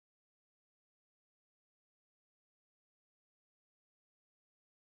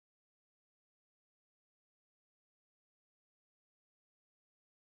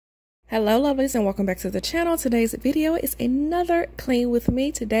Hello lovelies, and welcome back to the channel. Today's video is another clean with me.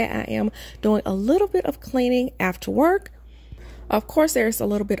 Today I am doing a little bit of cleaning after work. Of course, there's a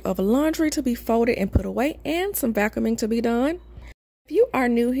little bit of laundry to be folded and put away and some vacuuming to be done. If you are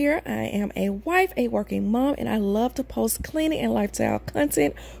new here, I am a wife, a working mom, and I love to post cleaning and lifestyle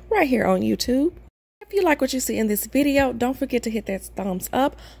content right here on YouTube. If you like what you see in this video, don't forget to hit that thumbs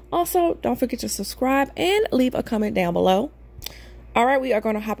up. Also, don't forget to subscribe and leave a comment down below. All right, we are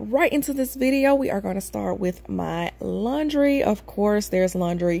going to hop right into this video. We are going to start with my laundry. Of course, there's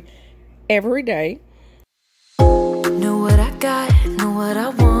laundry every day. Know what I got, know what I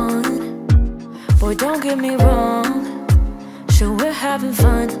want. Boy, don't get me wrong. Sure, we're having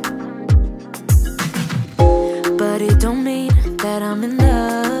fun. But it don't mean that I'm in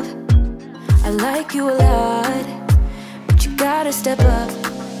love. I like you a lot, but you gotta step up.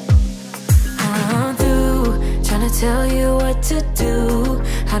 I'm through trying to tell you what to do,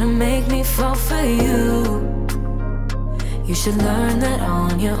 how to make me fall for you. You should learn that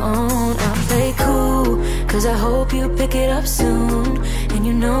on your own. I'll play cool, cause I hope you pick it up soon, and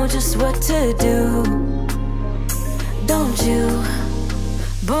you know just what to do. Don't you?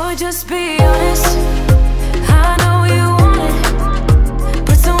 Boy, just be honest. I know you want it.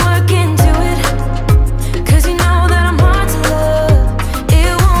 Put some work into it, cause you know that I'm hard to love.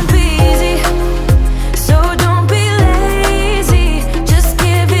 It won't be easy, so don't be lazy. Just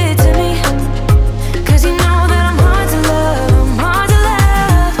give it to me, cause you know that I'm hard to love. I'm hard to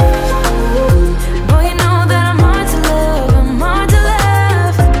love. Boy, you know that I'm hard to love. I'm hard to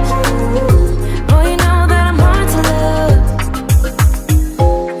love. Boy, you know that I'm hard to love.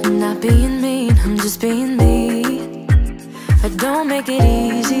 I'm not being mean, I'm just being me. I don't make it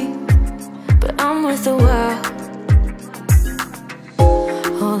easy, but I'm worth a while.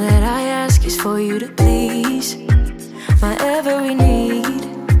 All that I ask is for you to please my every need,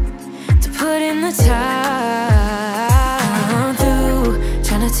 to put in the time. I'm through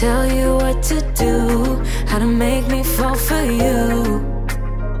trying to tell you what to do, how to make me fall for you.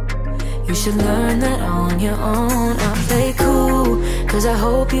 You should learn that on your own. I'll play cool, cause I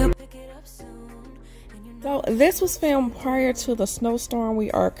hope you pick it up soon. So this was filmed prior to the snowstorm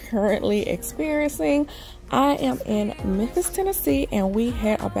we are currently experiencing. I am in Memphis, Tennessee, and we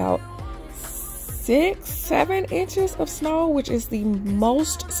had about 6-7 inches of snow, which is the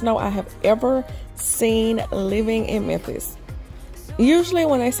most snow I have ever seen living in Memphis. Usually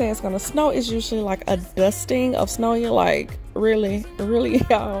when they say it's gonna snow, it's usually like a dusting of snow. You're like, really,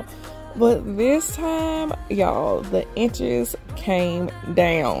 y'all? But this time, y'all, the inches came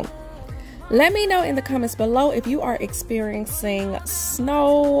down. Let me know in the comments below if you are experiencing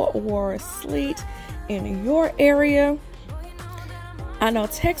snow or sleet in your area. I know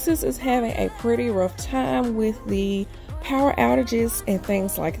Texas is having a pretty rough time with the power outages and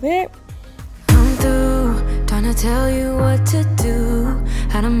things like that. I'm through trying to tell you what to do,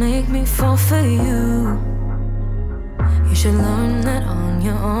 how to make me fall for you. You should learn that on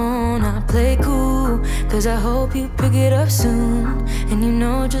your own. I'll play cool, cause I hope you pick it up soon, and you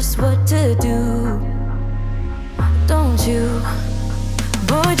know just what to do. Don't you?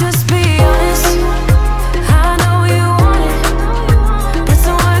 Boy, just be honest. I know you want it. Put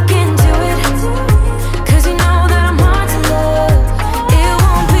some work into it, cause you know that I'm hard to love. It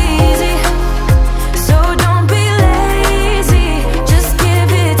won't be easy, so don't be lazy. Just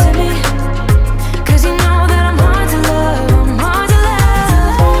give it to me, cause you know that I'm hard to love. I'm hard to love.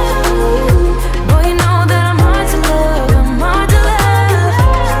 Boy, you know that I'm hard to love. I'm hard to love.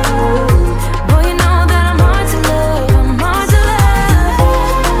 Boy, you know that I'm hard to love. I'm hard to love.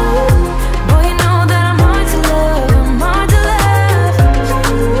 Boy, you know that I'm hard to love. I'm hard to love.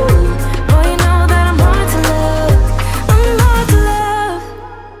 Boy, you know that I'm hard to love. I'm hard to love.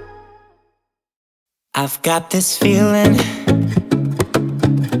 I've got this feeling,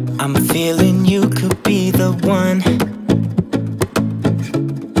 I'm feeling you could be the one.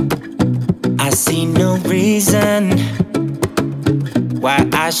 I see no reason why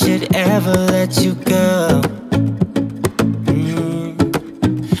I should ever let you go.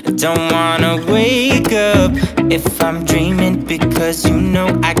 I don't wanna wake up if I'm dreaming, because you know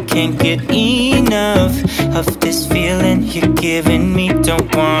I can't get enough of this feeling you're giving me.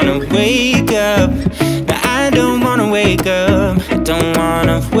 Don't wanna wake up. No, I don't wanna wake up. I don't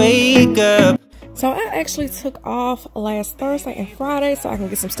wanna wake up. So I actually took off last Thursday and Friday so I can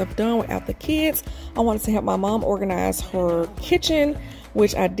get some stuff done without the kids. I wanted to help my mom organize her kitchen,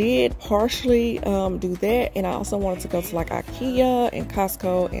 which I did partially do that. And I also wanted to go to like IKEA and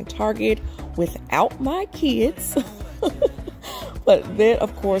Costco and Target without my kids. But that,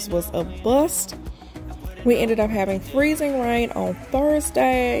 of course, was a bust. We ended up having freezing rain on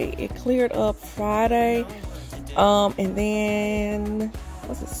Thursday. It cleared up Friday. And then,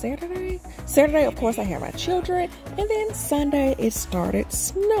 was it Saturday? Saturday, of course, I had my children. And then Sunday, it started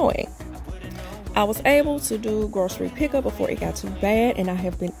snowing. I was able to do grocery pickup before it got too bad, and I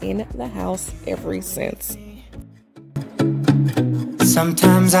have been in the house ever since.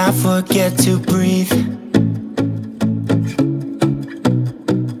 Sometimes I forget to breathe.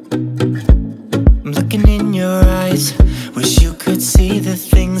 I'm looking in your eyes. Wish you could see the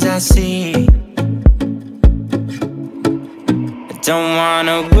things I see. I don't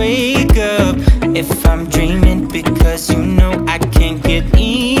wanna wake up if I'm dreaming, because you know I can't get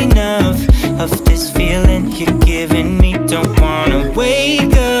enough of this feeling you're giving me. Don't wanna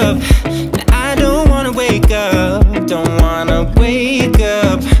wake up. I don't wanna wake up. Don't wanna wake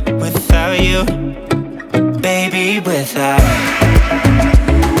up without you, baby, without.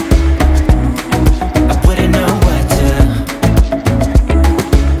 I wouldn't know what to,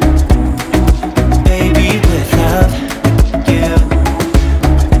 baby, without you.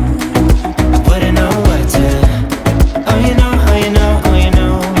 I wouldn't know what to, oh you know, oh you know, oh you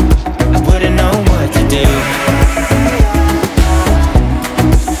know. I wouldn't know what to do.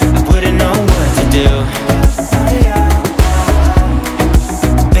 I wouldn't know what to do.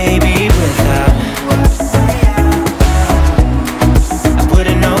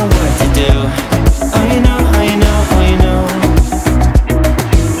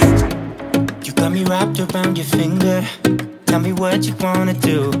 Around your finger, tell me what you wanna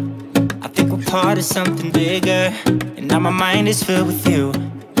do. I think we're part of something bigger, and now my mind is filled with you.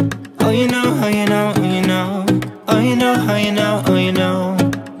 Oh you know, oh you know, oh you know, oh you know, oh you know, oh you know.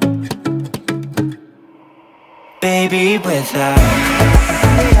 Baby, without,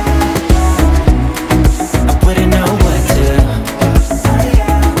 I wouldn't know what to,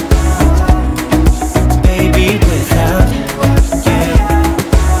 baby, without.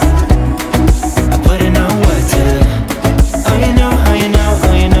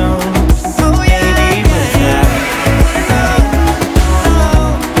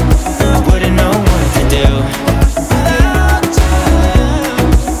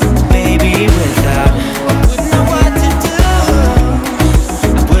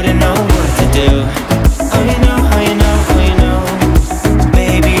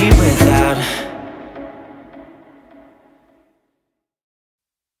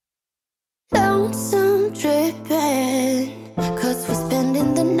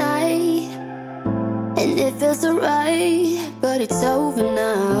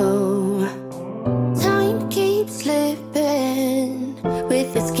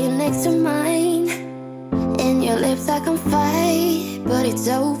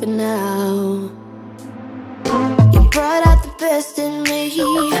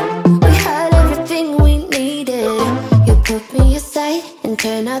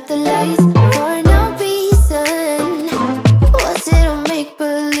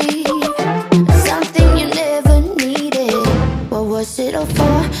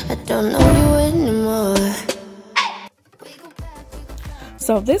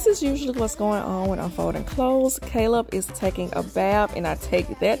 So this is usually what's going on when I'm folding clothes. Caleb is taking a bath, and I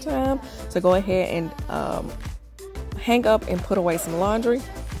take that time to go ahead and hang up and put away some laundry.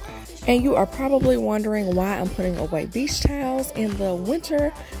 And you are probably wondering why I'm putting away beach towels. In the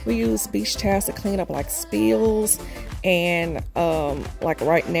winter, we use beach towels to clean up like spills, and like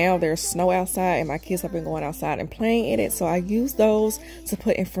right now there's snow outside, and my kids have been going outside and playing in it, so I use those to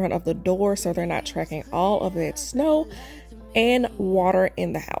put in front of the door so they're not tracking all of that snow and water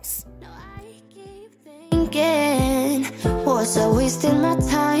in the house. Was I wasting my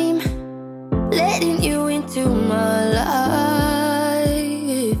time letting you into my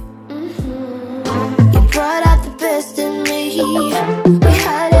life? You brought out the best in me. We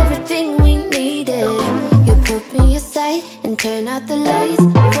had everything we needed. You put me aside and turned out the lights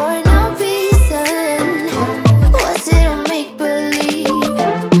for no reason. Was it a make-believe?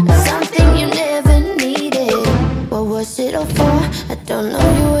 Something you never needed? What was it all for? I don't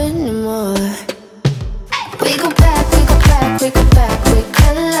know you anymore. We go back, we go back, we go back, we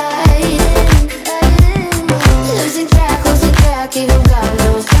collide. Losing track, even God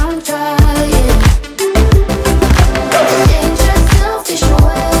knows I'm trying. Dangerous, selfish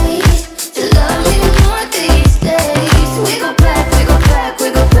ways to love me more these days. We go back, we go back, we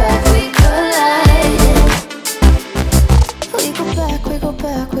go back, we collide. We go back, we go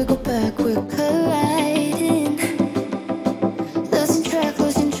back, we go back, we colliding. Losing track,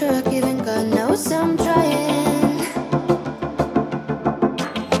 even God knows I'm trying.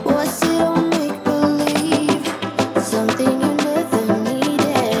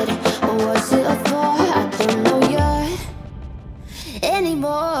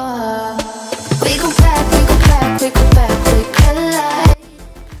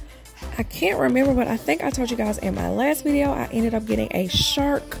 I can't remember, but I think I told you guys in my last video I ended up getting a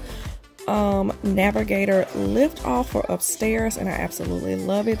Shark Navigator lift off for upstairs, and I absolutely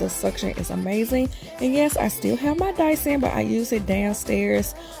love it. The suction is amazing. And yes, I still have my Dyson, but I use it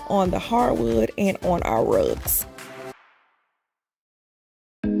downstairs on the hardwood and on our rugs.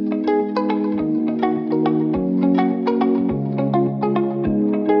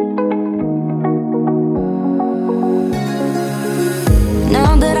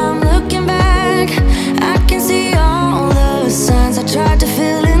 Now that I'm looking back, I can see all the signs I tried to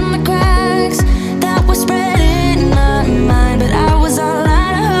fill in the cracks that were spread in my mind, but I was all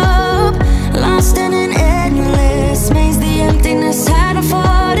out of hope, lost in an endless maze. The emptiness had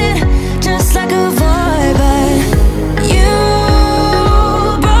unfolded just like a void, but you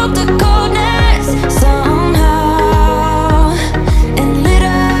broke the coldness somehow and lit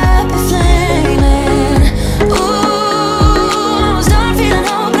up a flame. And ooh, I was done feeling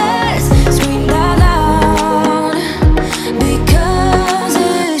hopeless, screamed out loud because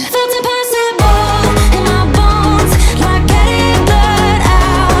it felt impossible in my bones, like getting blood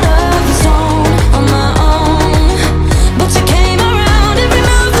out of the stone on my own. But you came around and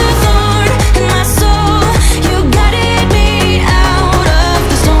removed the thorn in my soul. You guided me out of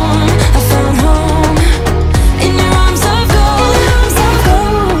the storm. I found home in your arms of gold,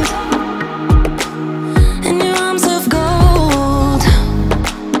 in your arms of gold,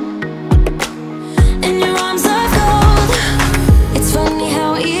 in your arms of gold. It's funny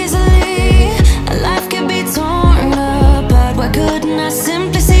how easily a life can be torn apart. Why couldn't I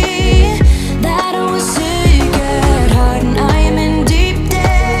simply see that I was sick at heart and I am in deep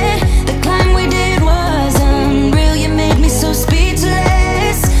debt? The climb we did was unreal. You made me so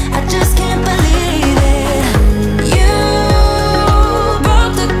speechless. I just can't believe it. You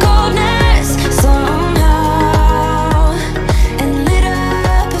broke the coldness somehow and lit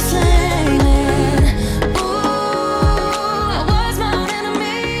up a flame. And ooh, I was my own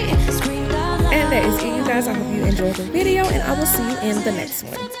enemy, screamed out loud. And that is it, you guys. I hope you enjoyed the video, and I will see you in the next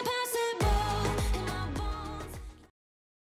one.